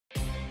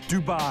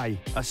Dubai,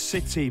 a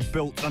city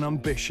built on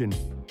ambition,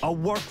 a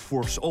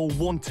workforce all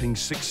wanting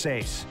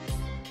success.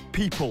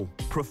 People,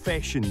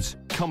 professions,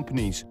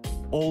 companies,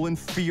 all in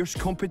fierce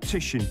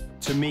competition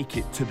to make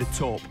it to the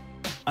top.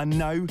 And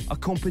now, a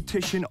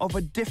competition of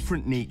a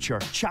different nature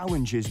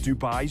challenges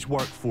Dubai's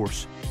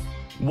workforce.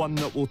 One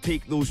that will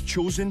take those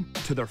chosen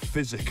to their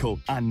physical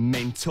and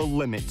mental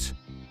limits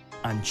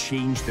and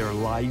change their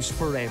lives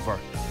forever.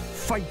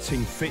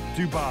 Fighting Fit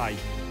Dubai.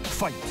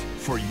 Fight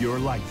for your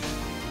life.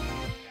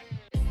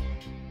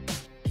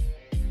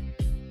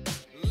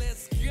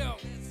 Let's go.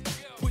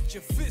 Put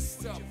your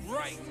fist up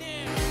right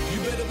now. You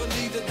better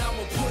believe that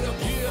I'ma put up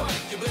a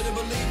fight. You better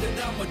believe that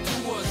I'ma do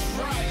what's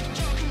right.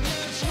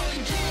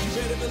 You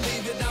better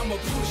believe that I'ma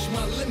push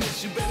my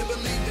limits. You better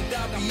believe that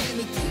I'll be in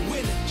it to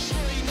win it.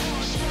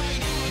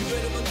 You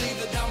better believe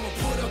that I'ma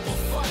put up a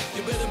fight.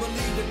 You better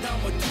believe that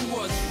I'ma do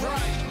what's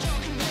right.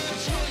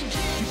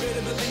 You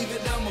better believe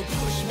that I'ma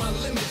push my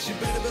limits. You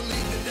better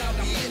believe that I'll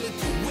be in it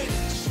to win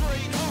it.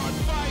 Straight hard,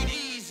 fight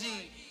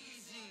easy.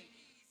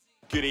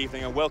 Good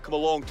evening and welcome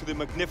along to the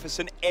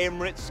magnificent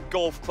Emirates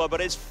Golf Club.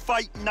 It is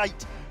Fight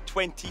Night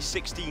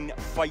 2016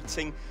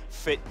 Fighting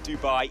Fit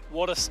Dubai.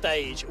 What a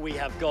stage we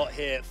have got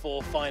here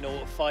for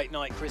final fight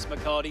night, Chris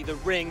McCarty. The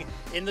ring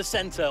in the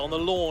centre on the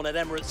lawn at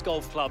Emirates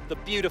Golf Club. The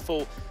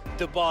beautiful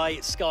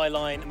Dubai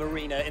skyline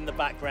marina in the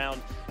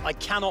background. I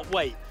cannot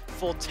wait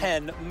for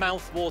 10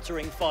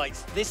 mouth-watering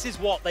fights. This is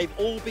what they've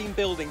all been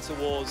building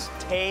towards.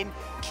 10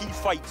 key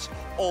fights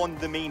on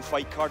the main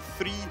fight card.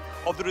 3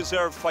 of the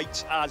reserve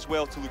fights as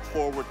well to look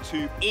forward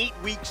to. 8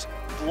 weeks,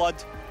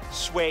 blood,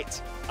 sweat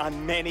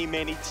and many,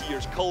 many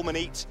tears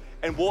culminates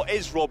in what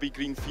is Robbie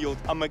Greenfield,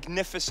 a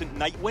magnificent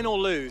night. Win or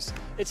lose,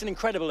 it's an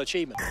incredible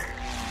achievement.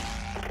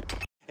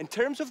 In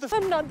terms of the...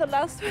 I'm not the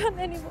last one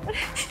anymore.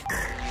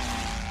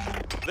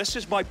 This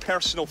is my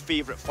personal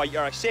favourite fighter.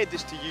 I said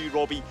this to you,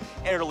 Robbie,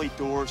 early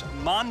doors.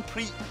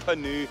 Manpreet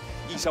Pannu.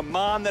 He's a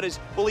man that is,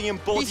 well, he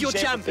embodies He's your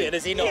champion,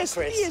 is he not,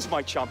 Chris? He is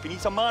my champion.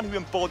 He's a man who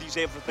embodies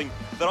everything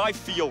that I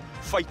feel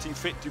Fighting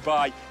Fit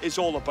Dubai is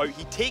all about.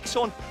 He takes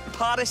on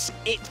Paris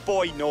It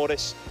Boy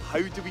Norriss.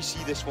 How do we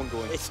see this one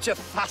going? It's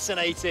just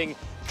fascinating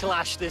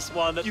clash, this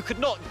one. You could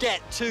not get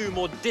two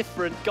more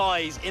different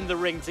guys in the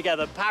ring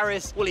together.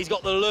 Paris, well, he's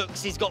got the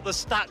looks, he's got the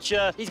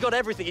stature, he's got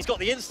everything. He's got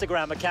the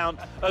Instagram account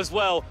as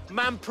well.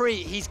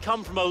 Manpreet, he's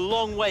come from a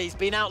long way. He's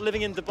been out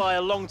living in Dubai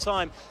a long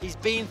time. He's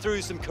been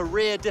through some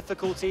career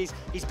difficulties.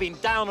 He's been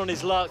down on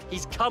his luck.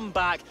 He's come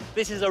back.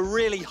 This is a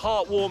really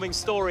heartwarming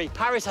story.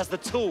 Paris has the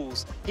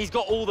tools. He's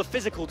got all the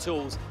physical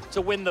tools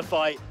to win the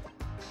fight.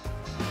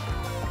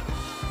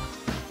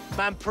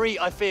 Manpreet,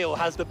 I feel,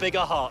 has the bigger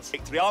heart.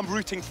 Victory. I'm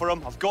rooting for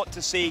him. I've got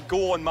to say,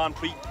 go on,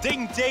 Manpreet.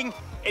 Ding, ding.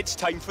 It's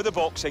time for the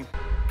boxing.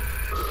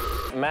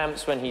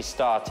 Mamps, when he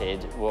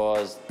started,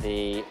 was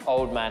the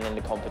old man in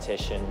the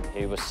competition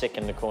who was sick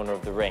in the corner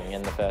of the ring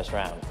in the first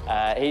round.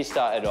 He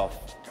started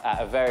off at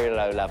a very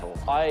low level.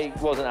 I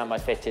wasn't at my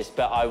fittest,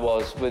 but I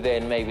was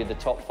within maybe the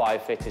top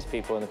 5 fittest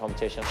people in the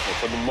competition.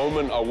 From the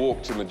moment I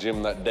walked in the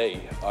gym that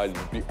day, I'll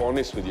be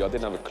honest with you, I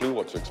didn't have a clue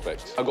what to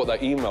expect. I got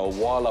that email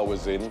while I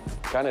was in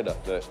Canada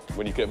that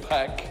when you get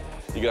back,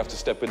 you're gonna have to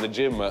step in the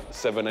gym at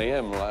 7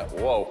 a.m. Like,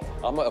 whoa,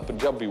 I'm at a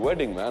Punjabi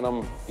wedding, man.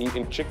 I'm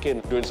eating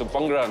chicken, doing some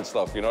bhangra and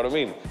stuff, you know what I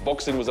mean?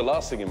 Boxing was the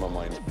last thing in my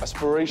mind.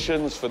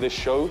 Aspirations for this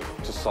show,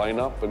 to sign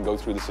up and go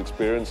through this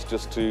experience,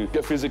 just to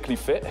get physically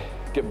fit,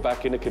 get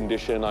back in a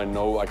condition I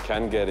know I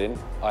can get in.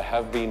 I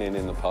have been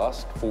in the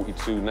past,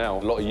 42 now. A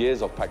lot of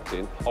years I've packed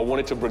in. I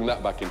wanted to bring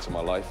that back into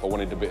my life. I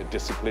wanted a bit of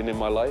discipline in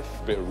my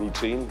life, a bit of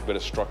routine, a bit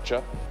of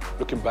structure.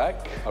 Looking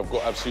back, I've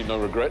got absolutely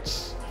no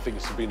regrets. I think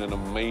it's been an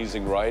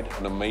amazing ride,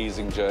 an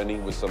amazing journey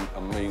with some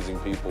amazing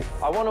people.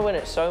 I want to win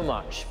it so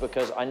much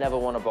because I never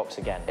want to box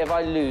again. If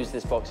I lose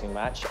this boxing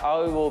match, I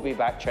will be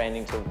back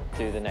training to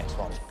do the next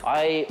one.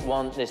 I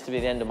want this to be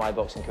the end of my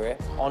boxing career.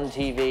 On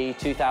TV,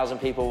 2,000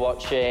 people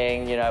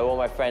watching, you know, all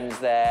my friends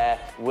there,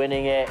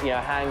 winning it, you know,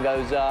 hand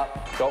goes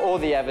up. Got all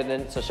the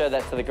evidence. I'll show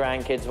that to the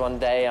grandkids one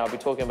day and I'll be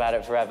talking about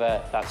it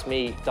forever. That's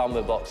me, done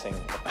with boxing.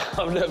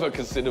 I've never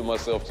considered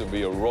myself to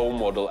be a role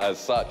model as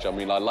such. I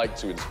mean, I like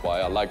to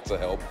inspire, I like to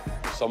help.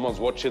 If someone's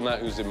watching that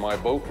who's in my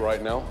boat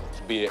right now,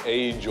 be it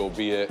age or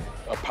be it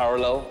a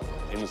parallel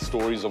in the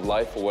stories of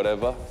life or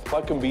whatever, if I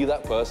can be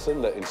that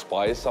person that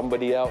inspires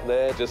somebody out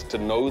there, just to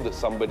know that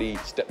somebody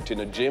stepped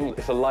in a gym,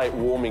 it's a light,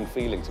 warming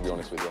feeling, to be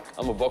honest with you.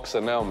 I'm a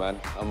boxer now, man.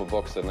 I'm a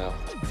boxer now,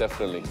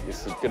 definitely.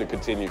 It's going to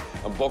continue.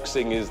 And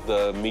boxing is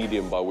the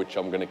medium by which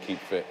I'm going to keep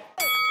fit.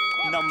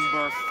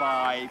 Number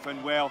 5,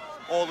 and well,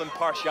 all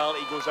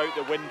impartiality goes out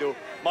the window.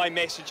 My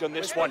message on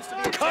this one,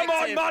 come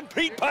on,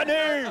 Manpreet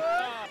Pannu!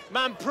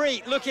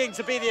 Manpreet looking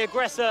to be the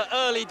aggressor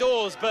early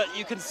doors, but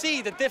you can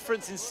see the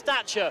difference in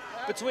stature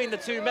between the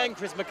two men,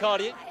 Chris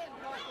McCarty.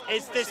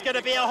 Is this going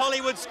to be a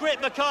Hollywood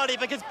script, McCarty?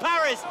 Because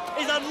Paris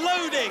is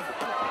unloading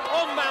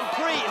on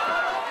Manpreet.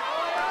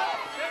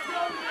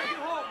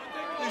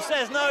 Who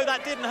says, no,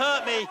 that didn't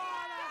hurt me.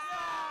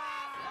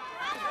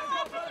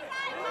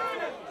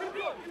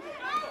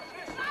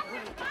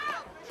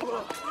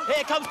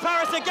 Here comes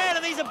Paris again,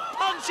 and these are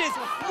punches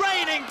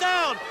raining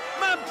down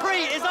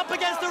Manpreet is up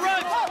against the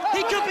ropes.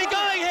 He could be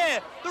going here.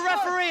 The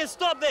referee has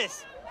stopped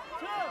this.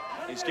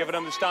 He's given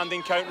him the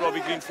standing count,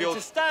 Robbie Greenfield.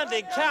 It's a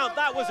standing count.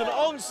 That was an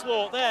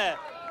onslaught there.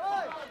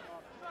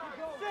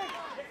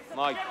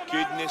 My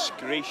goodness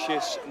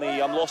gracious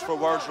me. I'm lost for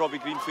words, Robbie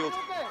Greenfield.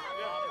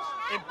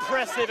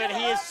 Impressive, and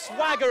he is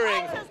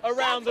swaggering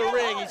around the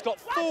ring. He's got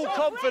full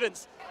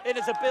confidence in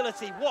his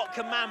ability. What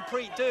can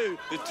Manpreet do?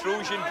 The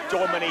Trojan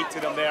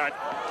dominated him there.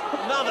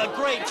 Another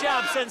great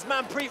jab sends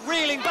Manpreet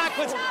reeling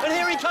backwards, and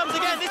here he comes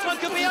again. This one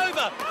could be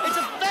over. It's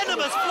a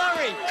venomous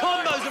flurry.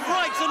 Combos of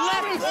rights and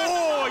lefts.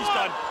 Oh, he's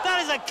done.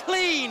 That is a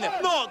clean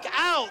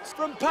knockout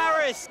from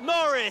Paris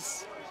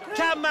Norriss.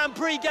 Can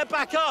Manpreet get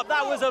back up?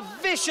 That was a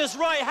vicious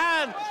right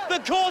hand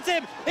that caught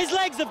him. His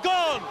legs have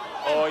gone.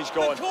 Oh, he's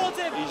gone. That caught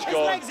him. He's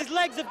gone. His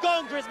legs have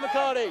gone, Chris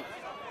McCarty.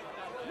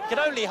 Can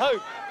only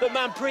hope that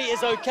Manpreet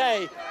is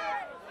okay.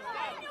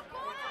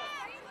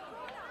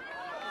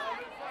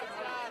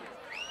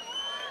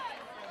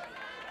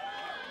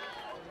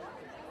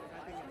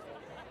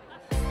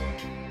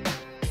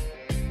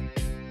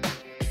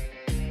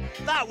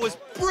 That was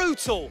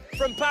brutal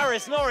from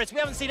Paris Norriss. We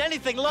haven't seen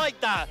anything like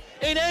that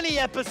in any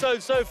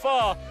episode so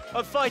far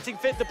of Fighting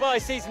Fit Dubai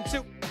Season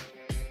 2.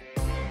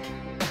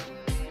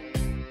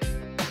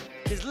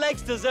 His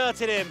legs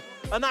deserted him,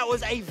 and that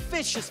was a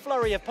vicious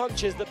flurry of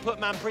punches that put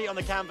Manpreet on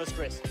the canvas,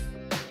 Chris.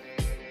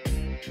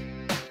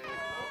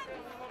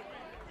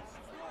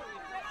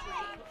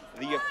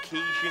 The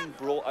occasion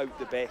brought out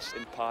the best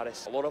in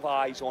Paris. A lot of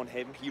eyes on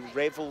him. He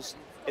revels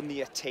in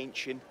the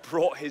attention,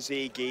 brought his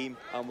A game,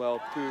 and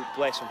well,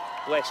 bless him.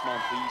 Bless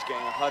Manpreet, he's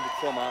getting a hug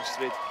from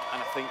Astrid,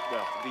 and I think,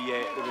 well,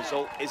 the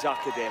result is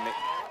academic.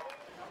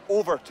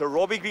 Over to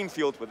Robbie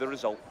Greenfield with the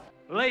result.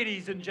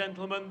 Ladies and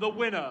gentlemen, the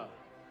winner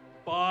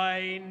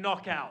by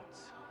knockout.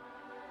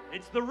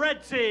 It's the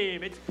red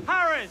team, it's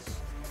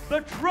Paris, the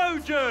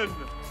Trojan,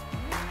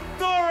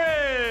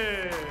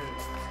 Norriss!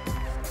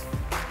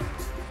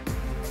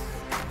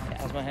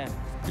 How's my hand?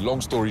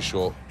 Long story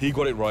short, he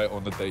got it right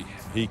on the day.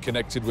 He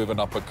connected with an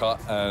uppercut,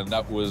 and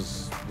that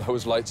was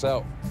lights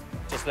out.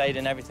 Just laid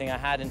in everything I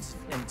had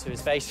into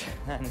his face,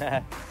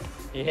 and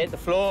he hit the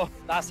floor.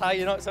 That's how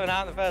you knock someone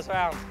out in the first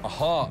round. My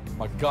heart,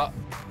 my gut,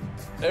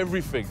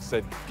 everything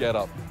said get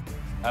up,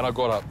 and I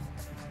got up.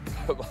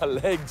 But my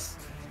legs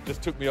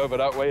just took me over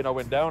that way, and I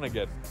went down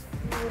again.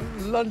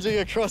 Lunging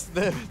across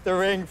the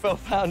ring, fell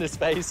flat on his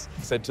face.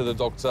 Said to the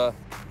doctor,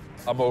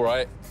 I'm all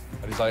right.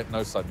 And he's like,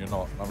 no, son, you're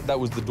not. I mean, that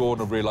was the dawn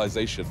of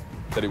realization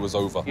that it was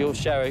over. We all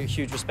share a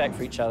huge respect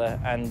for each other,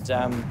 and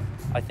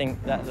I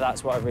think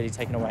that's what I've really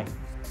taken away.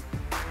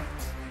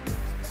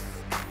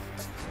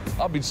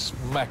 I've been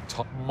smacked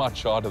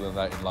much harder than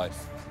that in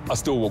life. I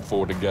still walk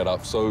forward and get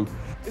up. So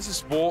it's a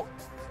sport,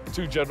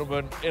 two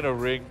gentlemen in a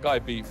ring, guy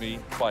beat me,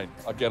 fine.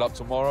 I get up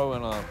tomorrow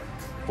and I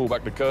pull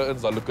back the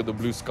curtains, I look at the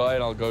blue sky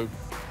and I'll go,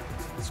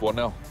 it's what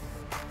now?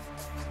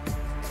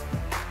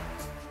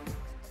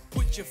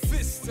 Put your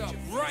fist up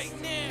right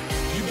now.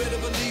 You better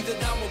believe that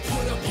I'ma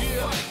put up a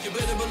fight. You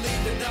better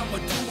believe that I'ma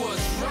do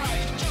what's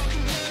right.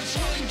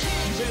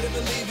 You better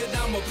believe that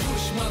I'ma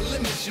push my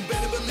limits. You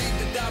better believe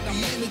that I'll be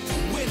in it to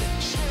win it.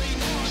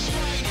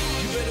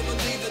 You better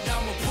believe that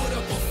I'ma put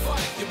up a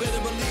fight. You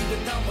better believe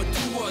that I'ma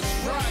do what's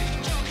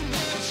right.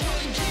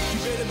 You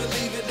better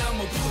believe that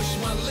I'ma push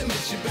my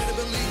limits. You better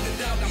believe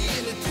that I'll be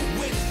in it to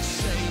win it.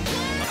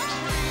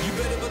 You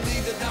better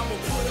believe that I'ma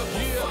put up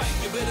a fight.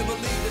 You better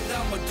believe that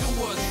I'ma do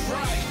what's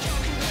right.